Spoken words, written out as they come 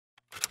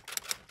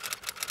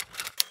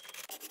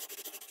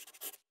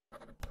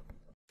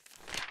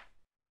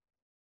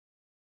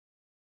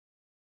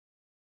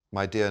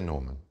My dear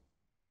Norman,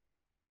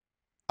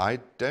 I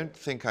don't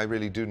think I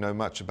really do know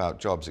much about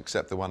jobs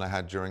except the one I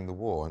had during the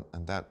war,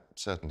 and that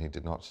certainly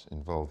did not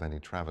involve any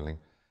traveling.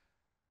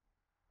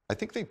 I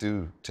think they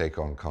do take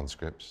on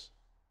conscripts.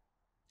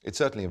 It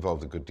certainly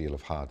involved a good deal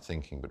of hard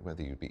thinking, but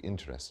whether you'd be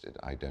interested,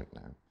 I don't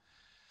know.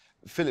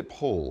 Philip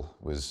Hall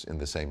was in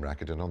the same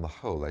racket, and on the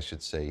whole, I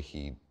should say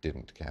he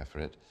didn't care for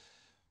it.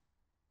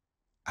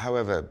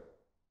 However,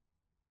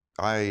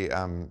 I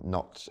am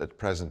not at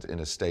present in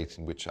a state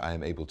in which I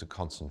am able to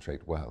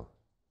concentrate well,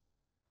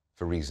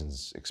 for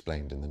reasons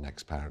explained in the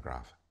next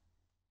paragraph.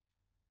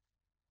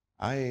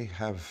 I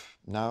have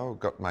now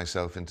got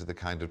myself into the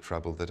kind of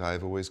trouble that I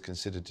have always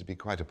considered to be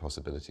quite a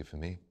possibility for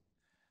me,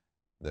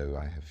 though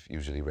I have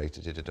usually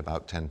rated it at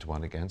about 10 to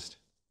 1 against.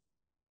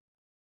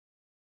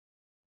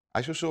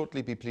 I shall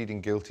shortly be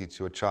pleading guilty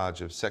to a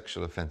charge of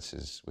sexual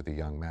offenses with a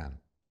young man.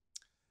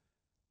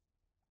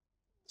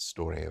 The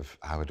story of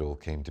how it all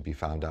came to be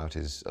found out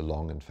is a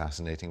long and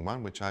fascinating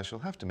one, which I shall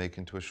have to make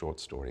into a short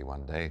story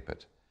one day,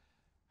 but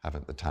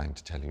haven't the time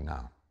to tell you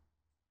now.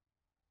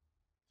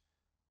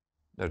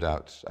 No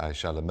doubt I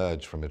shall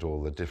emerge from it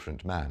all a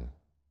different man,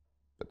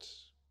 but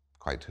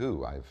quite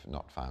who I've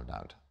not found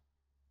out.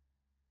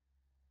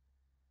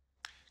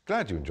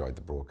 Glad you enjoyed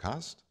the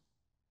broadcast.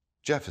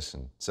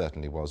 Jefferson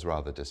certainly was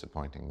rather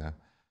disappointing, though.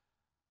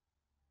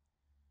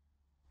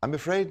 I'm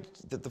afraid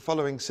that the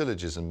following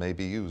syllogism may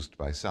be used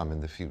by some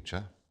in the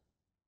future.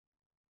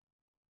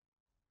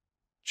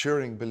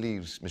 Turing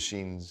believes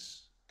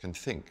machines can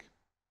think.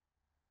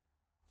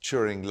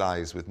 Turing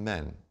lies with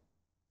men.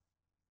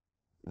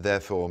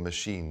 Therefore,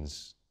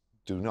 machines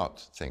do not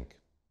think.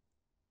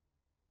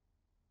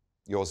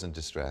 Yours in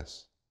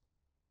distress,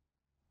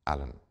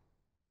 Alan.